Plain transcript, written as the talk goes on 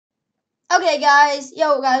Okay, guys,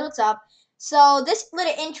 what's up? So this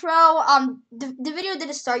little intro, the video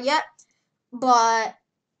didn't start yet, but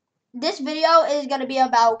this video is gonna be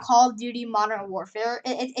about Call of Duty Modern Warfare.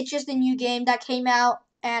 It's just a new game that came out,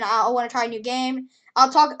 and I want to try a new game.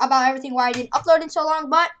 I'll talk about everything why I didn't upload in so long.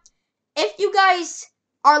 But if you guys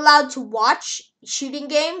are allowed to watch shooting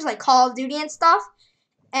games like Call of Duty and stuff,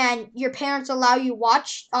 and your parents allow you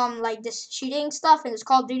watch like this shooting stuff and it's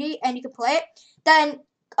Call of Duty and you can play it, then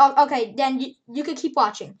okay, then you can keep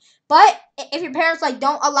watching. But if your parents like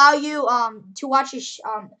don't allow you to watch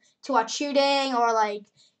to watch shooting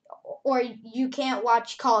or you can't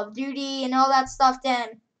watch Call of Duty and all that stuff,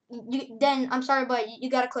 then I'm sorry, but you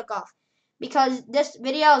gotta click off because this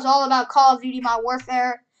video is all about Call of Duty Modern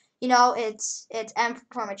Warfare. You know, it's M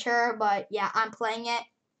for mature, but yeah, I'm playing it.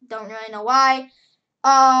 Don't really know why.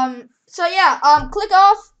 So yeah, click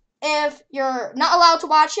off if you're not allowed to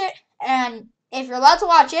watch it, and if you're allowed to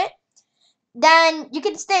watch it, then you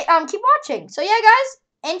can keep watching. So yeah, guys,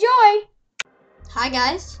 enjoy. Hi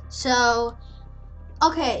guys. So,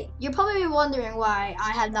 okay, you're probably wondering why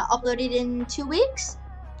I have not uploaded in 2 weeks.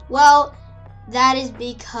 Well, that is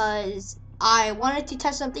because I wanted to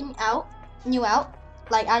test something new out.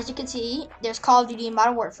 Like, as you can see, there's Call of Duty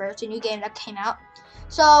Modern Warfare. It's a new game that came out.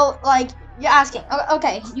 So, like, you're asking,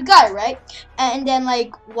 okay, you got it, right? And then,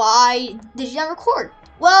 like, why did you not record?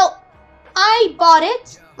 Well, I bought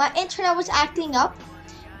it. My internet was acting up.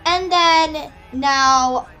 And then,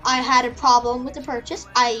 now, I had a problem with the purchase.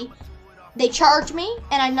 They charged me,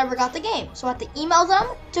 and I never got the game. So, I had to email them.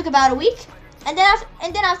 Took about a week. And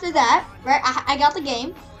then after that, right, I got the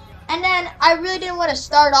game. And then, I really didn't want to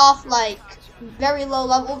start off, like, very low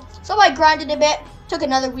level. So, I grinded a bit. Took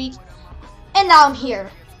another week. And now I'm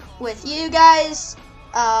here with you guys,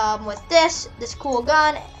 with this cool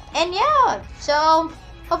gun, and yeah, so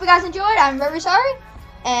hope you guys enjoyed. I'm very sorry,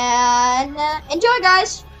 and enjoy,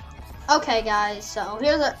 guys. Okay, guys, so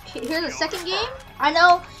here's a second game. I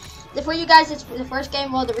know for you guys it's the first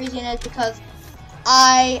game. Well, the reason is because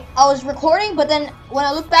I was recording, but then when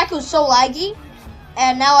I look back, it was so laggy,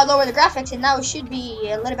 and now I lower the graphics, and now it should be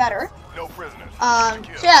a little better. No prisoners.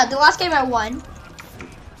 So yeah, the last game I won.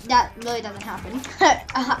 That really doesn't happen.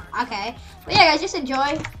 Okay. But yeah, guys, just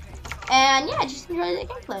enjoy. And yeah, just enjoy the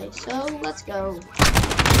gameplay. So let's go.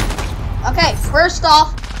 Okay, first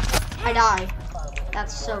off, I die.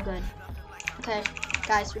 That's so good. Okay,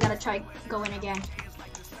 guys, we gotta try going again.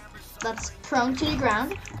 Let's prone to the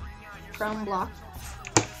ground. Prone block.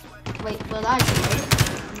 Wait, will I do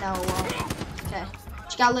it? No. Okay.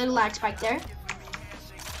 She got a little lag spike there.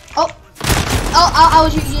 Oh, I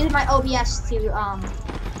was using my OBS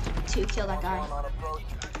to kill that guy.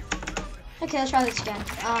 Okay, let's try this again.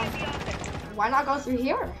 Why not go through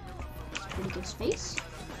here? It's pretty good space.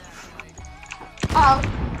 That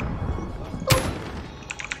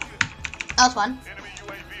was fun.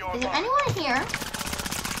 Is there anyone in here?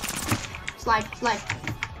 Slide.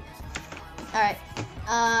 Alright.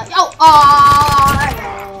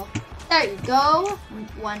 There you go.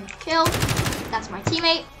 One kill. That's my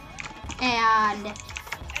teammate. And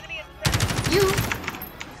you.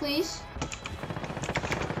 Please.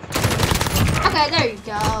 Okay, there you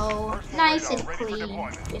go. Nice and clean.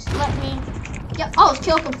 Just let me. Yep. Oh, it's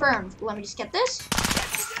kill confirmed. Let me just get this.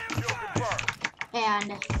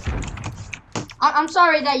 And I'm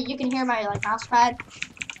sorry that you can hear my mouse pad.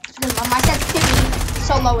 Because my sensitivity is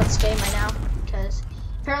so low in this game right now. Because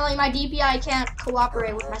apparently my DPI can't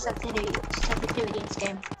cooperate with my sensitivity in this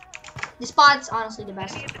game. The spot's honestly the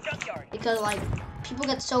best because people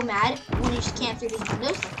get so mad when you just can't through these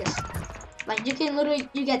windows like this. Like you can literally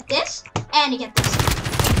get this and you get this.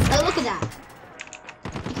 Like, look at that.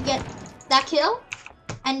 You can get that kill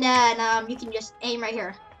and then you can just aim right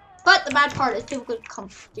here. But the bad part is people could come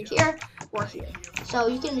through here or here. So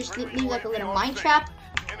you can just leave like a little mine trap.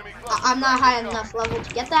 I'm not high enough level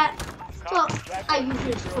to get that. So I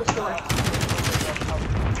usually just push door.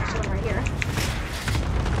 This one right here.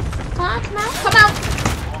 Come out!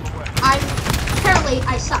 Apparently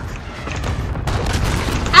I suck.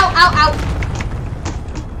 Ow!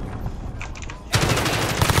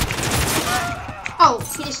 Oh,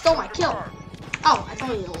 he just stole my kill. Oh, I thought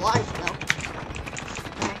he was alive though.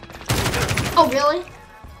 Okay. Oh, really?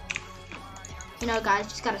 You know, guys,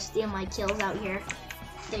 just gotta steal my kills out here.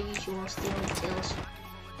 The usual stealing kills.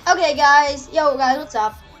 Okay, guys, what's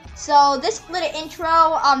up? So this little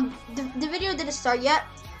intro, the video didn't start yet.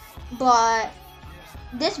 But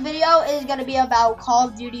this video is going to be about Call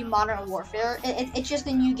of Duty Modern Warfare. It's just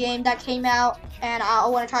a new game that came out, and I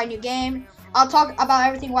want to try a new game. I'll talk about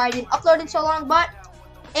everything why I didn't upload in so long. But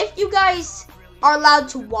if you guys are allowed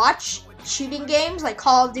to watch shooting games like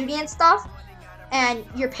Call of Duty and stuff, and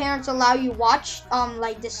your parents allow you watch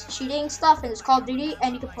like this shooting stuff and it's Call of Duty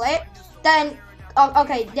and you can play it, then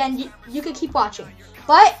okay, then you can keep watching.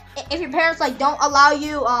 But if your parents like don't allow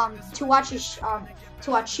you to watch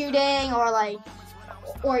shooting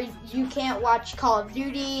or you can't watch Call of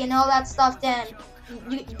Duty and all that stuff, then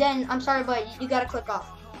I'm sorry, but you gotta click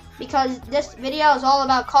off, because this video is all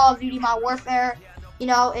about Call of Duty Modern Warfare. You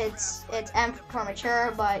know, it's M for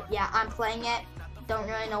mature, but yeah, I'm playing it. Don't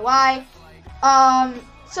really know why.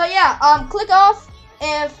 So yeah, click off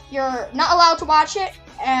if you're not allowed to watch it,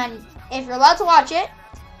 and if you're allowed to watch it,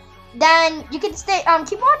 then you can stay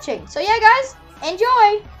keep watching. So yeah, guys,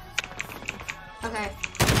 enjoy. Okay.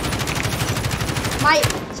 My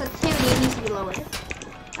sensitivity needs to be lowered.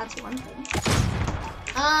 That's one thing.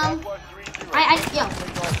 Yo,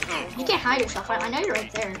 you can't hide yourself. I know you're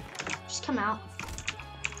right there. Just come out.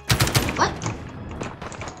 What?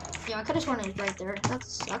 Yo, I could have sworn it was right there. That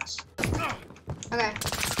sucks. Okay.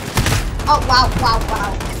 Oh, wow.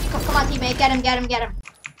 Come on, teammate. Get him.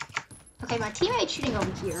 Okay, my teammate's shooting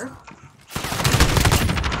over here.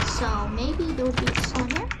 So maybe there would be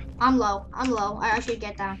someone here. I'm low. I should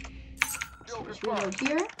get down. Just reload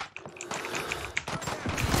here.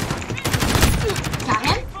 Got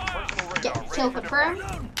him. Kill confirmed.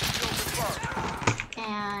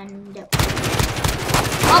 And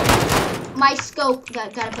oh, my scope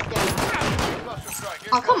gotta put there.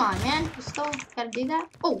 Oh, come on, man. You still gotta do that.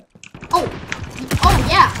 Oh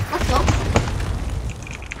yeah. Let's go.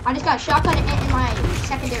 I just got a shotgun in my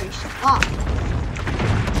secondary slot.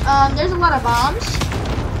 There's a lot of bombs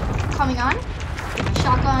coming on.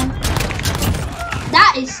 Shotgun.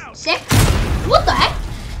 That is sick. What the heck?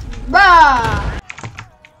 Bruh.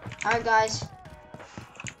 Alright, guys.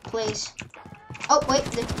 Please. Oh, wait.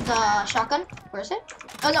 The shotgun. Where is it?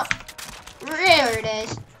 Oh, no. There it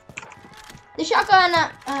is. The shotgun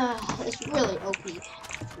is really OP, to be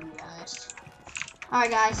honest.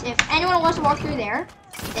 Alright, guys. If anyone wants to walk through there,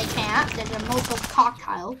 they can't. There's a Molotov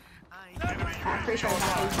cocktail. I'm pretty sure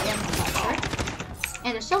that's the end.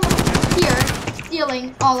 And there's someone here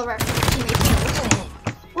stealing all of our teammates' kills.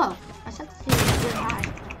 Whoa, I set the thing really high.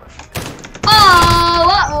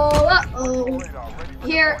 Uh-oh.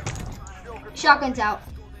 Here, shotgun's out.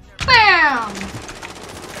 Bam!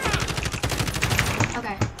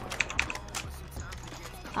 Okay.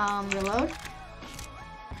 Reload.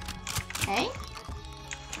 Okay.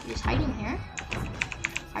 He's hiding here.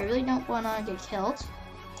 I really don't want to get killed.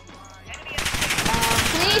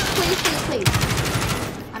 Please.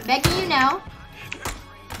 I'm begging you now.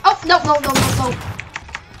 Oh, no.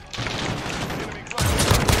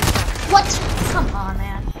 What? Come on,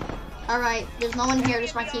 man. Alright, there's no one here,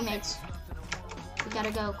 just my teammates. We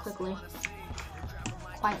gotta go quickly.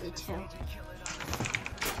 Quietly, too.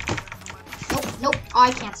 Nope. Oh,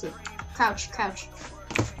 I can't see. Crouch.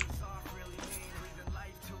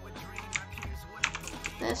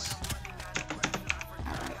 This.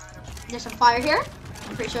 Alright. There's some fire here.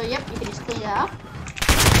 I'm pretty sure, yep, you can just clean it up.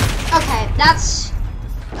 Okay, that's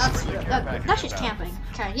just camping.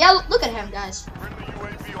 Okay, yeah, look at him, guys.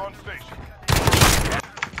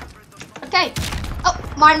 Okay. Oh,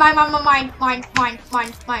 mine.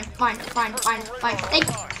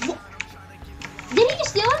 Did he just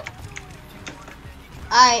steal it?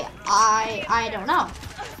 I don't know.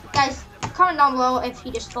 Guys, comment down below if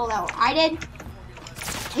he just stole that. I did.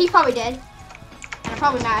 He probably did. And I'm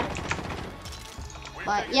probably mad.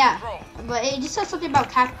 But yeah. But it just says something about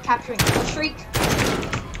capturing a streak.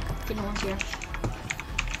 Okay, no one's here.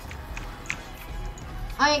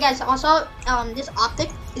 Oh yeah, guys, also, this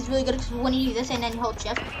optic is really good because when you do this and then you hold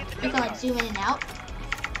shift, you can like zoom in and out.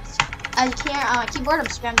 As you can hear on my keyboard, I'm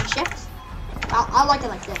spamming shift. I like it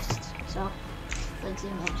like this, so let's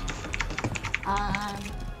zoom in.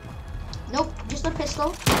 Nope, just a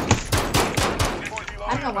pistol.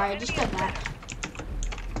 I don't know why, I just did that.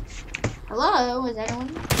 Hello, is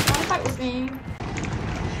anyone want to fight with me?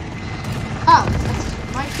 Oh,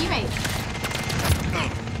 that's my teammate.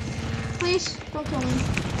 Please, don't kill me.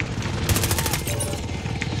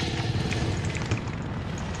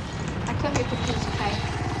 I come here to peace, okay?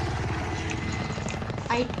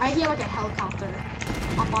 I hear like a helicopter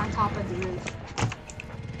up on top of the roof.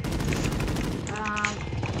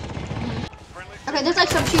 Okay, there's like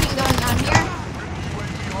some shooting going on here.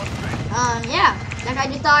 Yeah, that guy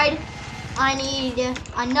just died. I need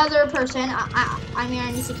another person. I mean,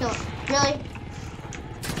 I need to kill him. Really?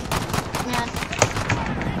 Man.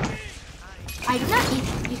 I did not need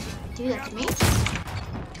you to do that to me.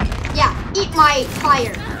 Yeah, eat my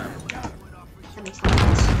fire. That makes no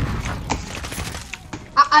sense.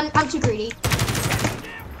 I'm too greedy.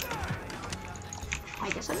 I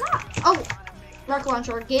guess I'm not. Oh, rocket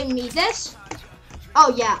launcher gave me this.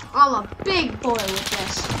 Oh yeah, I'm a big boy with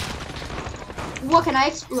this. What can I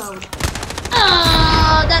explode?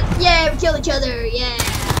 Oh, yeah, we killed each other, yeah.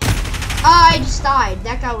 I just died.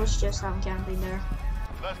 That guy was just camping there.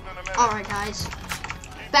 Alright guys,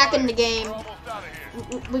 back in the game.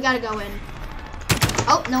 We gotta go in.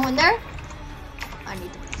 Oh, no one there. I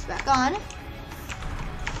need to put this back on.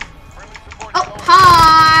 Oh,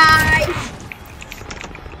 hi!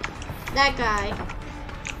 That guy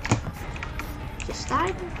just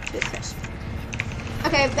died to a crisp.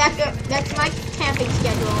 Okay, back to my camping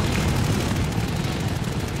schedule.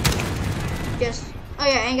 Oh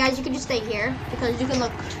yeah, and guys, you can just stay here because you can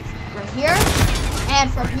look from here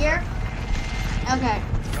and from here. Okay,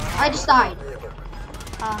 I just died.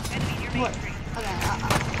 What? Okay,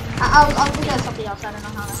 I was looking at something else. I don't know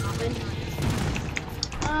how that happened.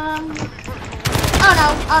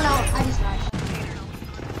 Oh no, I just died.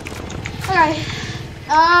 Okay,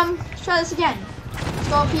 let's try this again. Let's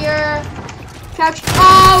go up here. Crouch.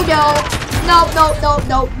 Oh no,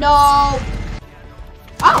 no.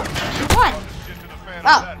 Oh, we won.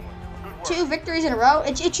 Wow, 2 victories in a row.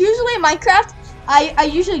 It's usually in Minecraft. I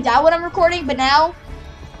usually die when I'm recording, but now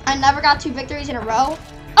I never got 2 victories in a row.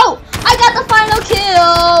 Oh, I got the final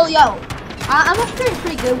kill! Yo, I'm actually doing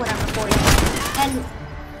pretty good when I'm recording, and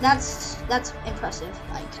that's impressive.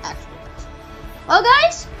 Like actually. Well,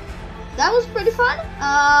 guys, that was pretty fun.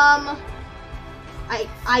 I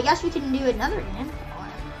guess we can do another game.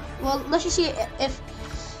 Well, let's just see if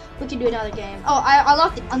we can do another game. Oh, I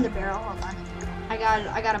locked the underbarrel. Hold on. I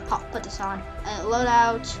gotta put this on.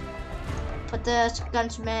 Loadout. Put this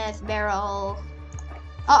gunsmith barrel.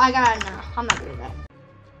 Oh, no, I'm not doing that.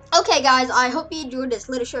 Okay, guys, I hope you enjoyed this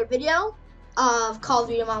little short video of Call of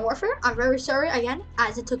Duty Modern Warfare. I'm very sorry again,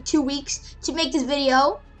 as it took 2 weeks to make this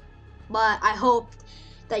video, but I hope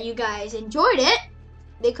that you guys enjoyed it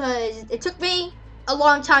because it took me a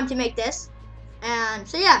long time to make this. And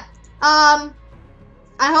so yeah, I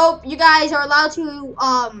hope you guys are allowed to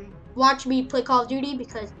watch me play Call of Duty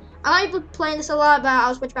because I might be playing this a lot, but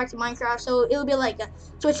I'll switch back to Minecraft, so it'll be like a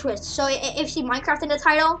switch. So if you see Minecraft in the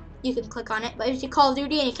title, you can click on it. But if you see Call of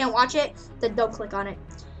Duty and you can't watch it, then don't click on it.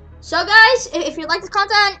 So guys, if you like this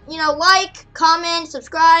content, like, comment,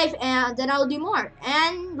 subscribe, and then I'll do more.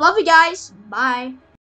 And love you guys. Bye.